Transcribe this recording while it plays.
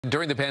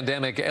During the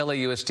pandemic,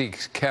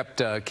 LAUSD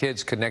kept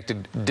kids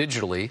connected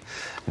digitally.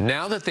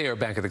 Now that they are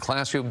back in the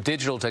classroom,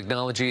 digital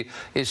technology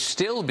is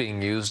still being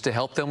used to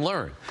help them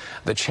learn.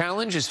 The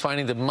challenge is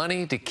finding the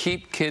money to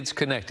keep kids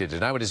connected.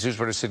 And Eyewitness News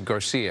reporter Sid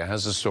Garcia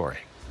has the story.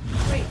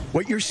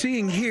 What you're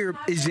seeing here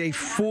is a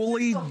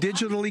fully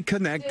digitally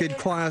connected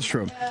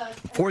classroom.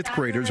 Fourth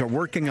graders are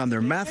working on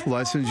their math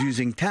lessons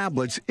using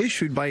tablets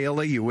issued by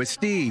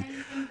LAUSD.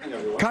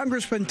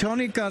 Congressman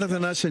Tony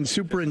Cárdenas and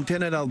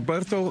Superintendent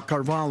Alberto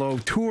Carvalho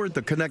toured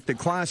the connected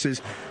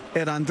classes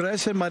at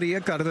Andres and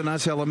Maria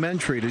Cárdenas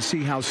Elementary to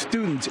see how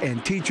students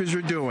and teachers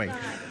are doing.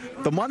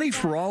 The money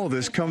for all of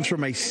this comes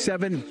from a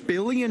 $7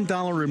 billion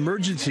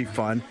emergency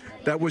fund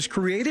that was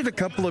created a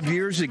couple of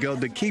years ago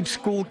to keep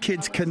school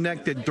kids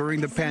connected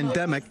during the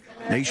pandemic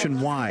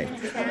nationwide.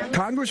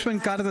 Congressman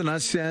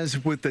Cárdenas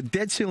says with the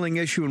debt ceiling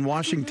issue in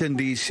Washington,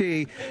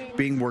 D.C.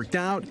 being worked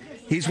out,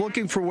 he's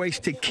looking for ways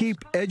to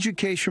keep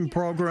education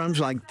programs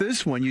like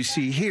this one you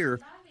see here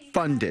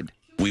funded.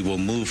 We will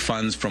move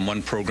funds from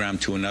one program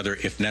to another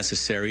if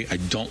necessary. I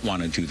don't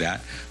want to do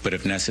that, but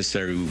if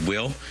necessary, we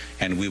will.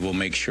 And we will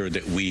make sure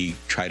that we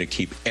try to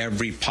keep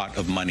every pot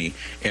of money,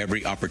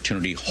 every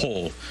opportunity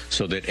whole,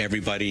 so that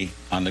everybody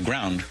on the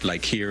ground,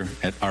 like here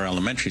at our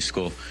elementary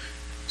school,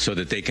 so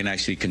that they can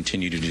actually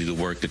continue to do the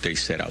work that they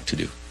set out to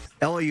do.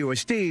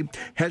 LAUSD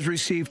has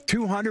received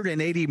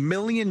 $280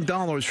 million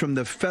from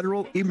the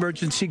Federal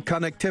Emergency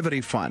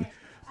Connectivity Fund,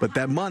 but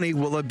that money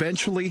will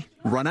eventually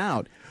run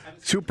out.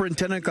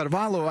 Superintendent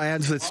Carvalho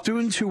adds that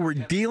students who were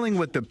dealing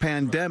with the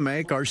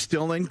pandemic are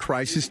still in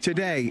crisis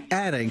today,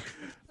 adding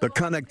the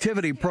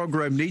connectivity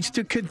program needs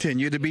to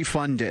continue to be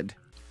funded.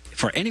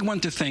 For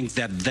anyone to think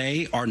that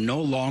they are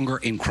no longer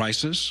in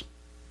crisis,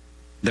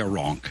 they're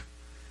wrong.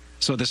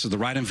 So this is the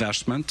right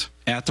investment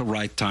at the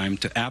right time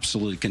to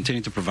absolutely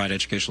continue to provide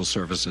educational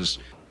services.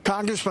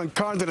 Congressman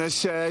Cárdenas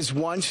says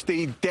once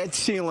the debt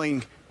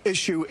ceiling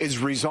issue is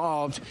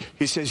resolved,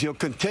 he says he'll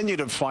continue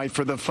to fight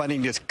for the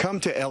funding to come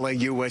to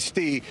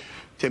LAUSD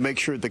to make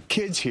sure the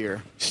kids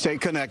here stay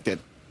connected.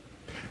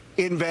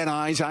 In Van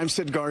Nuys, I'm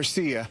Sid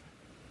Garcia,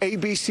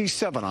 ABC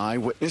 7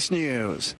 Eyewitness News.